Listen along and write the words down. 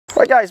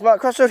Right guys, Mark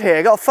Crossfield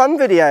here. Got a fun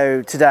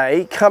video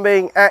today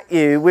coming at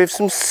you with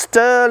some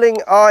sterling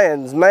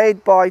irons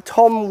made by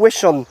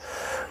Wishon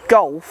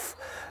Golf.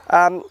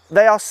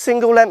 They are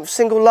single length,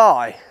 single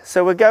lie.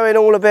 So we're going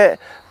all a bit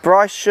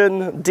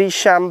Bryson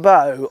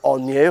Dechambeau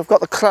on you. I've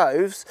got the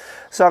clothes,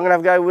 so I'm going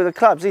to go with the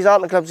clubs. These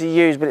aren't the clubs he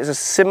used, but it's a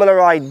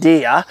similar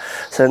idea.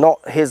 So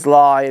not his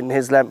lie and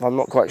his length, I'm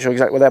not quite sure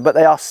exactly what they are, but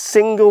they are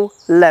single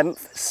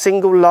length,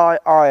 single lie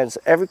irons.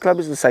 Every club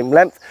is the same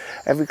length,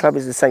 every club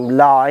is the same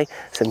lie.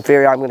 So in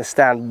theory, I'm going to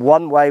stand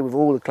one way with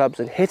all the clubs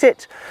and hit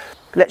it.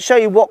 Let's show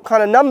you what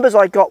kind of numbers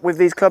I got with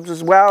these clubs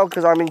as well,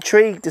 because I'm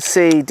intrigued to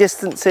see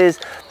distances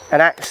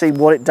and actually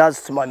what it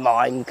does to my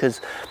mind, because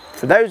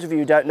for those of you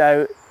who don't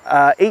know,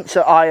 each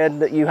iron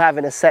that you have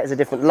in a set is a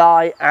different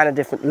lie and a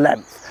different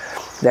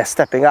length. They're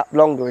stepping up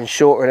longer and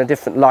shorter and a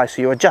different lie,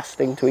 so you're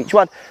adjusting to each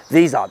one.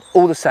 These aren't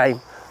all the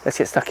same. Let's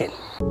get stuck in.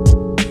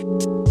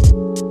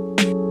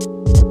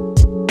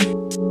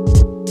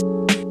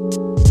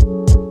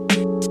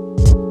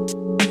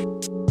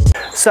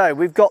 So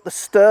we've got the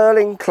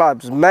sterling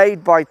clubs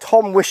made by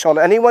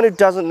Wishon. Anyone who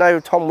doesn't know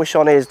who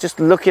Wishon is, just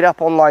look it up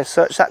online,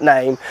 search that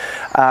name.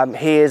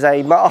 He is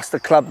a master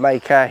club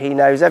maker. He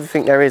knows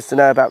everything there is to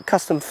know about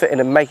custom fitting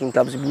and making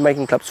clubs. He's been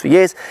making clubs for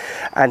years,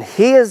 and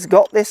he has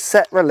got this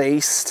set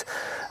released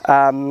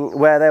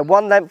where they're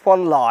one length,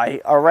 one lie,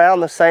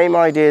 around the same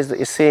ideas that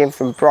you're seeing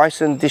from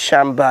Bryson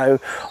Dechambeau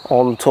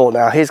on tour.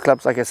 Now his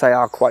clubs, like I say,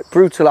 are quite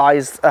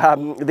brutalized.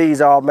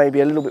 These are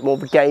maybe a little bit more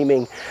of a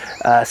gaming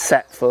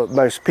set for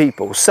most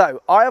people.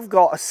 So I have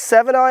got a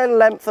 7-iron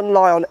length and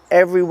lie on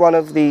every one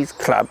of these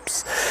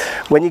clubs.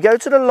 When you go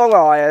to the long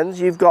irons,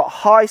 you've got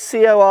high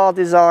COR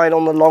design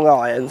on the long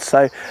irons,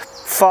 so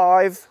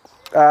 5,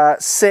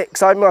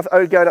 6, I'm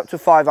going up to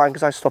 5-iron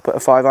because I stop at a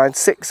 5-iron,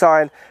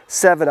 6-iron,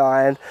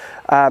 7-iron,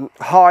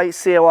 high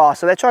COR.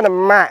 So they're trying to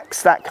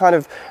max that kind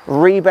of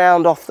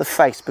rebound off the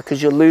face,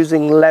 because you're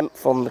losing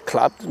length on the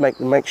club to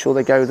make sure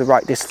they go the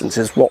right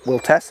distances, what we'll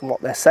test and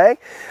what they're saying.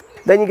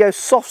 Then you go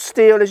soft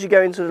steel as you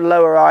go into the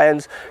lower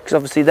irons, because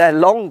obviously they're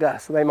longer,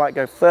 so they might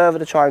go further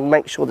to try and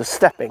make sure the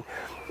stepping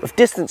of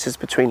distances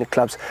between the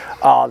clubs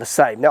are the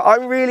same. Now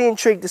I'm really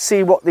intrigued to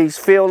see what these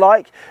feel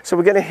like, so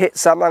we're going to hit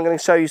some. I'm going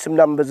to show you some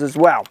numbers as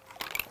well.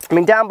 I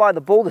mean, down by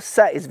the ball, the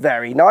set is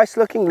very nice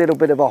looking, little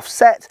bit of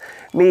offset,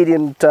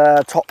 medium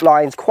top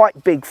lines,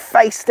 quite big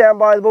face down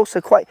by the ball,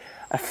 so quite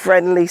a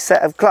friendly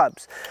set of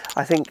clubs.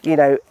 I think, you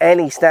know,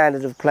 any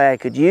standard of player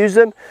could use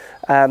them.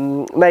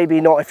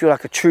 Maybe not if you're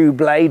like a true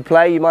blade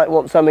player, you might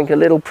want something a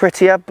little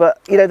prettier,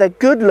 but you know, they're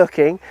good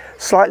looking,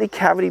 slightly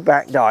cavity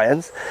backed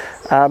irons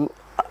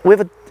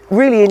with a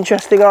really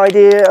interesting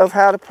idea of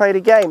how to play the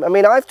game. I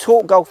mean, I've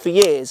taught golf for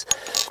years,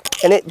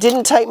 and it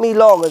didn't take me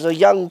long as a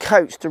young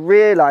coach to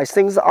realise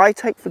things that I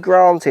take for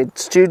granted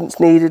students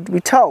needed to be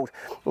told.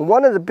 And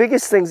one of the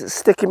biggest things that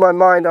stick in my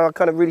mind, I'm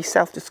kind of really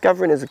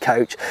self-discovering as a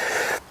coach,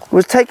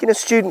 was taking a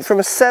student from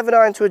a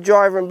 7-iron to a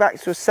driver and back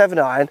to a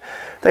 7-iron.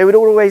 They would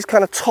always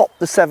kind of top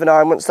the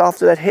 7-iron once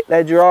after they'd hit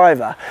their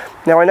driver.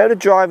 Now I know the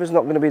driver's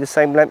not going to be the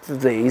same length as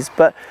these,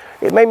 but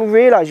it made me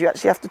realise you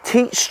actually have to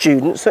teach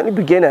students, certainly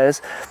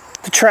beginners,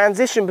 the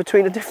transition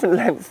between a different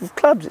length of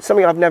clubs. It's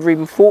something I've never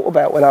even thought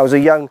about when I was a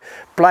young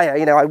player.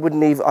 You know, I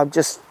wouldn't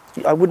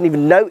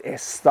even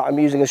notice that I'm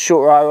using a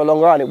shorter iron or a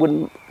longer iron. It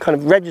wouldn't kind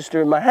of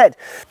register in my head.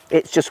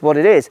 It's just what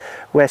it is.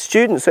 Where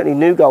students, certainly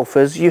new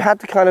golfers, you had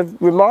to kind of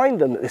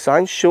remind them that this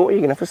iron's shorter, you're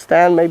going to have to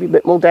stand maybe a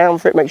bit more down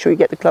for it, make sure you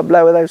get the club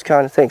lower, those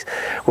kind of things.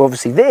 Well,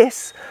 obviously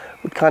this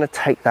would kind of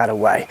take that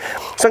away.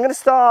 So I'm going to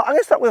start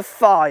with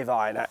a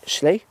 5-iron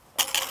actually.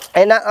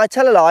 And I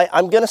tell a lie,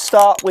 I'm going to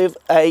start with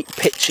a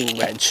pitching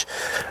wedge,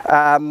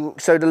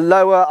 so the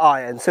lower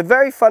iron. So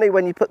very funny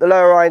when you put the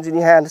lower irons in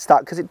your hand to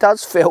start, because it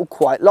does feel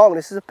quite long.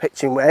 This is a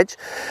pitching wedge,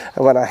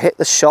 and when I hit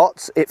the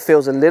shots, it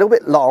feels a little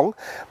bit long,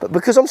 but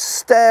because I'm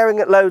staring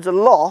at loads of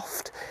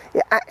loft,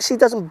 it actually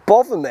doesn't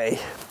bother me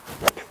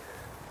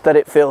that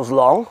it feels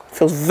long. It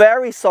feels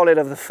very solid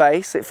of the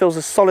face. It feels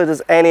as solid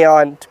as any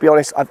iron, to be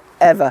honest, I've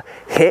ever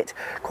hit.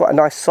 Quite a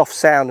nice soft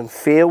sound and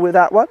feel with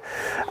that one.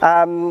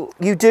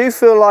 You do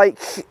feel like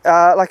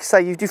I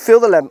say, you do feel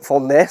the length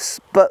on this,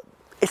 but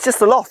it's just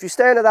the loft. You're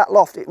staring at that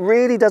loft. It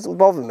really doesn't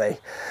bother me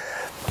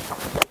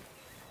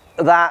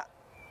that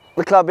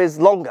the club is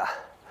longer.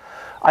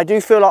 I do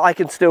feel like I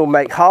can still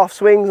make half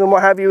swings and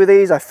what have you with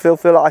these. I feel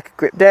like I could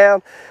grip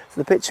down to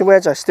the pitching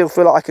wedge. I still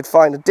feel like I could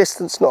find a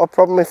distance, not a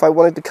problem. If I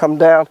wanted to come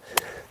down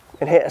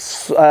and hit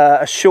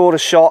a shorter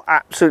shot,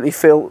 absolutely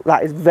feel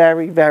that is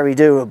very, very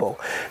doable.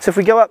 So if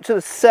we go up to the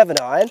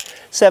 7-iron,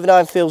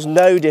 7-iron feels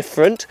no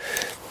different,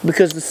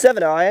 because the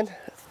 7-iron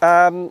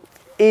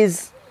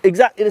is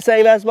exactly the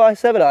same as my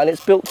 7-iron.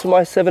 It's built to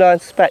my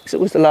 7-iron specs. It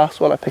was the last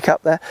one I pick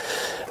up there.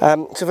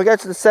 So if I go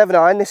to the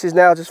 7-iron, this is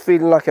now just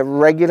feeling like a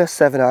regular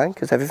 7-iron,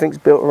 because everything's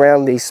built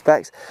around these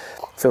specs.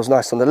 Feels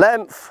nice on the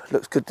length,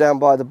 looks good down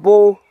by the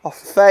ball, off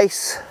the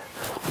face.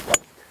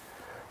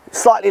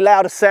 Slightly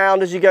louder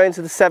sound as you go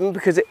into the 7,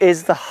 because it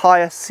is the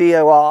higher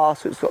COR,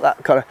 so it's got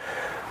that kind of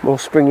more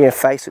springier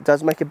face. It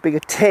does make a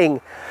bigger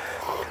ting.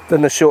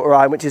 than the shorter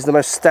iron, which is the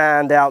most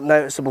standout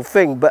noticeable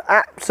thing, but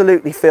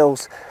absolutely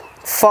feels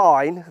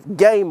fine,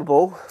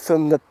 gameable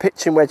from the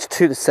pitching wedge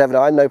to the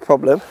 7-iron, no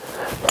problem.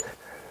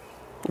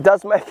 It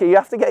does make it, you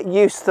have to get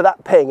used to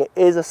that ping. It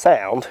is a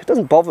sound. It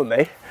doesn't bother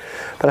me,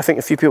 but I think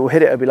a few people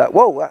hit it and be like,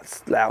 whoa,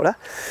 that's louder.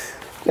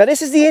 Now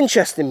this is the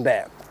interesting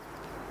bit.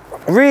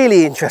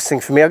 Really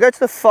interesting for me. I go to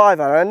the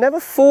 5-iron. I never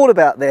thought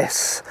about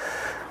this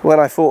when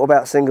I thought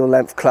about single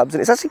length clubs, and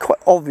it's actually quite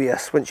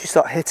obvious once you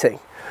start hitting.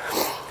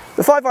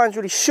 The 5-iron's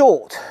really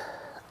short.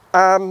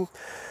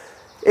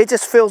 It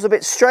just feels a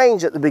bit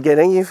strange at the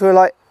beginning. You feel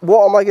like,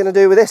 what am I going to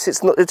do with this?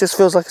 It's not. It just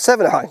feels like a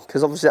 7-iron,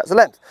 because obviously that's the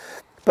length,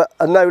 but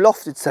a no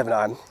lofted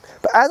 7-iron.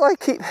 But as I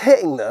keep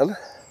hitting them,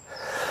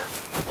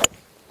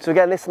 so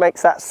again, this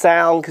makes that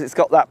sound because it's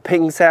got that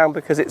ping sound,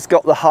 because it's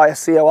got the higher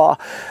COR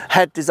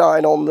head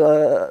design on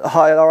the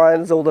higher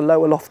irons or the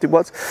lower lofted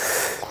ones.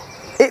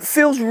 It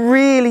feels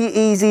really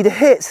easy to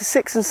hit. It's a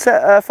 6 and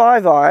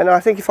 5-iron. I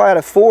think if I had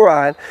a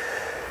 4-iron,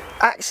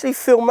 actually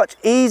feel much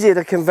easier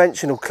than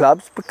conventional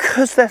clubs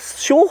because they're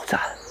shorter.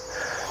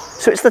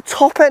 So it's the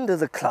top end of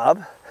the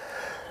club,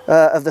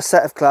 of the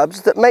set of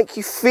clubs, that make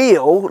you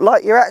feel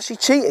like you're actually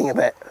cheating a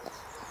bit.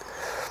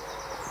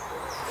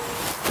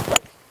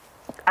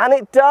 And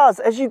it does,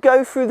 as you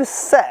go through the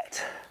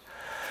set.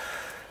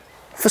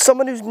 For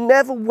someone who's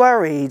never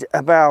worried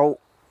about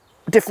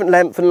different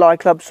length and lie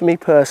clubs, for me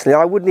personally,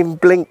 I wouldn't even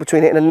blink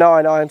between hitting a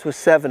 9-iron to a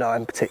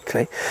 7-iron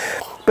particularly.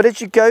 But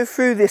as you go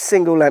through this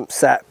single length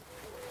set,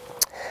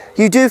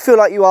 you do feel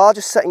like you are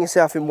just setting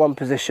yourself in one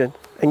position,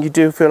 and you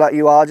do feel like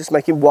you are just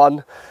making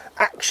one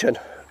action.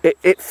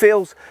 It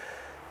feels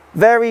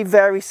very,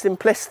 very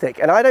simplistic,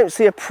 and I don't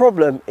see a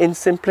problem in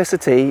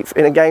simplicity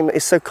in a game that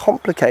is so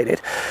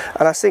complicated.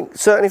 And I think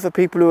certainly for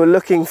people who are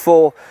looking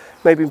for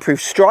maybe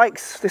improved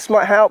strikes, this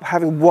might help.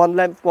 Having one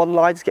length, one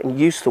lie, just getting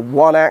used to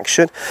one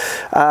action.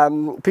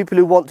 People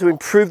who want to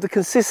improve the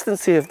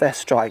consistency of their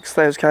strikes,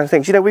 those kind of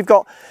things. You know, we've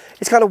got,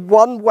 it's kind of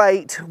one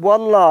weight,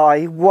 one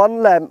lie,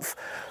 one length,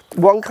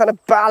 one kind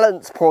of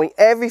balance point.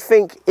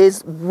 Everything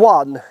is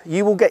one.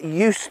 You will get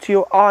used to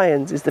your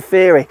irons, is the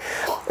theory.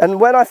 And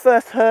when I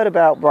first heard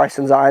about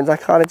Bryson's irons, I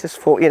kind of just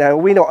thought, you know, are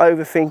we not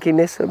overthinking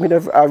this? I mean,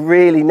 I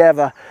really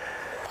never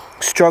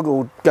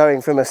struggled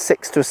going from a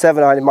 6 to a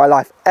 7-iron in my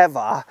life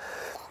ever.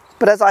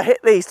 But as I hit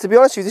these, to be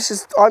honest with you, this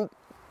is, I'm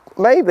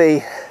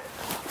maybe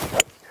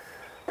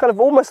kind of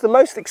almost the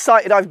most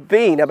excited I've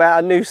been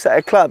about a new set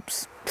of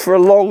clubs for a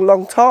long,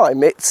 long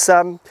time. It's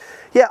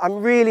yeah,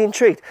 I'm really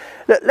intrigued.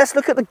 Let's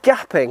look at the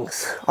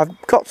gappings. I've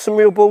got some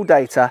real ball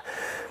data.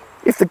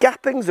 If the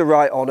gappings are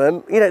right on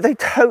them, you know, they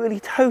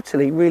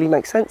totally really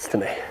make sense to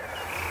me.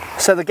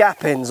 So the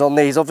gappings on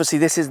these, obviously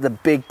this is the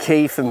big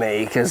key for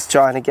me, because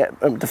trying to get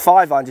the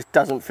 5-iron just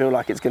doesn't feel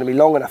like it's going to be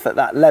long enough at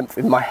that length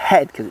in my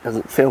head, because it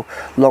doesn't feel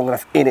long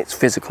enough in its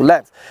physical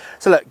length.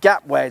 So look,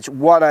 gap wedge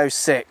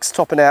 106,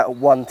 topping out at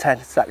 110,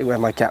 exactly where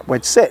my gap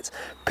wedge sits.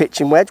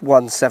 Pitching wedge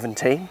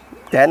 117,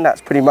 then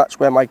that's pretty much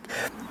where my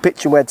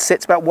pitching wedge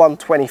sits, about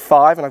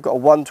 125, and I've got a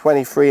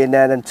 123 in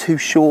there, and then 2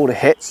 shorter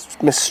hits,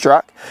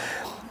 misstruck.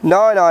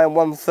 9-iron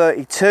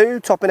 132,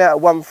 topping out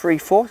at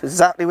 134,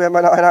 exactly where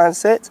my 9-iron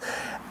sits.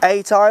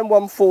 8-iron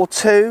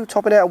 142,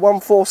 topping out at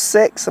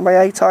 146, and my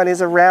 8-iron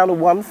is around a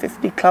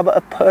 150 club at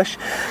a push,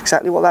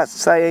 exactly what that's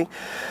saying.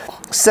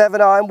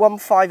 7-iron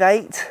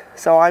 158,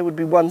 so I would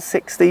be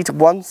 160 to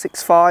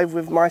 165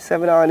 with my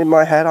 7-iron in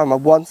my head. I'm a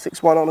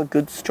 161 on a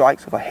good strike,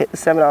 so if I hit the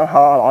 7-iron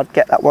hard, I'd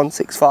get that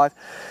 165.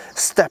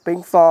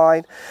 Stepping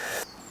fine.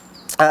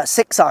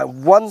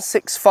 6-iron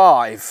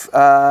 165,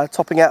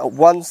 topping out at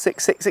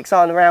 166.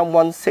 6-iron around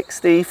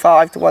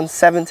 165 to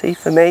 170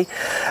 for me.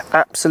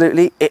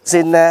 Absolutely, it's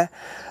in there.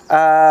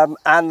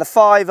 And the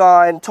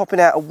 5-iron topping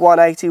out at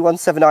 180,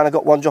 179. I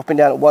got one dropping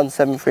down at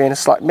 173 and a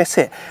slight miss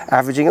hit,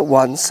 averaging at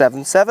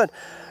 177.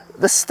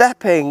 The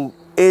stepping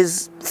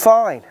is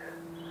fine.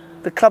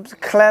 The clubs are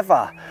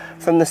clever.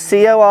 From the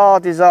COR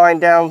design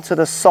down to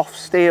the soft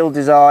steel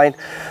design,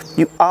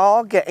 you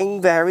are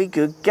getting very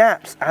good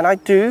gaps. And I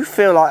do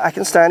feel like I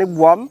can stand in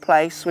one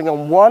place, swing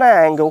on one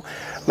angle,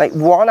 make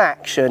one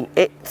action.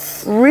 It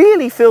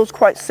really feels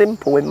quite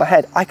simple in my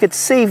head. I could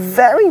see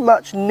very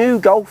much new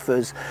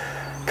golfers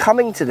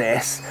coming to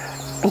this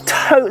and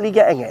totally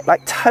getting it,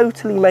 like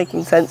totally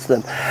making sense to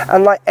them.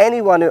 And like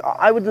anyone who,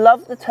 I would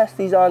love to test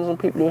these irons on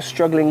people who are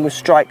struggling with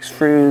strikes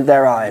through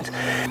their irons.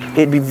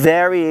 It'd be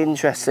very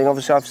interesting.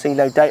 Obviously I've seen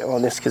no data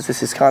on this because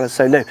this is kind of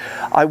so new.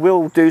 I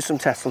will do some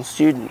tests on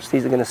students.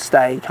 These are going to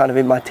stay kind of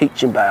in my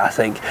teaching bay, I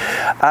think.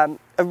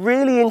 A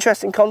really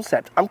interesting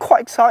concept. I'm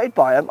quite excited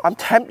by them. I'm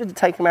tempted to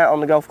take them out on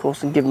the golf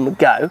course and give them a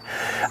go.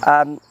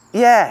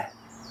 Yeah.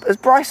 Has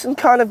Bryson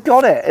kind of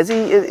got it? Has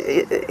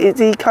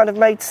he kind of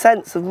made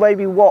sense of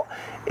maybe what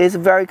is a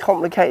very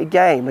complicated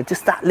game, or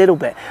just that little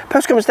bit?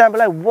 Post comments down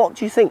below. What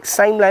do you think?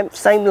 Same length,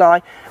 same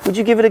lie. Would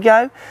you give it a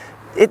go?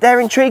 They're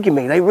intriguing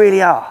me. They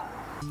really are.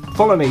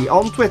 Follow me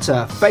on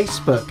Twitter,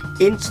 Facebook,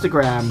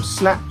 Instagram,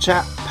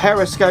 Snapchat,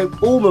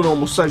 Periscope, all the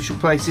normal social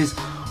places.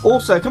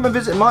 Also, come and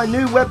visit my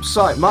new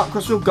website,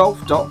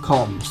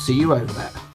 markcrossfieldgolf.com. See you over there.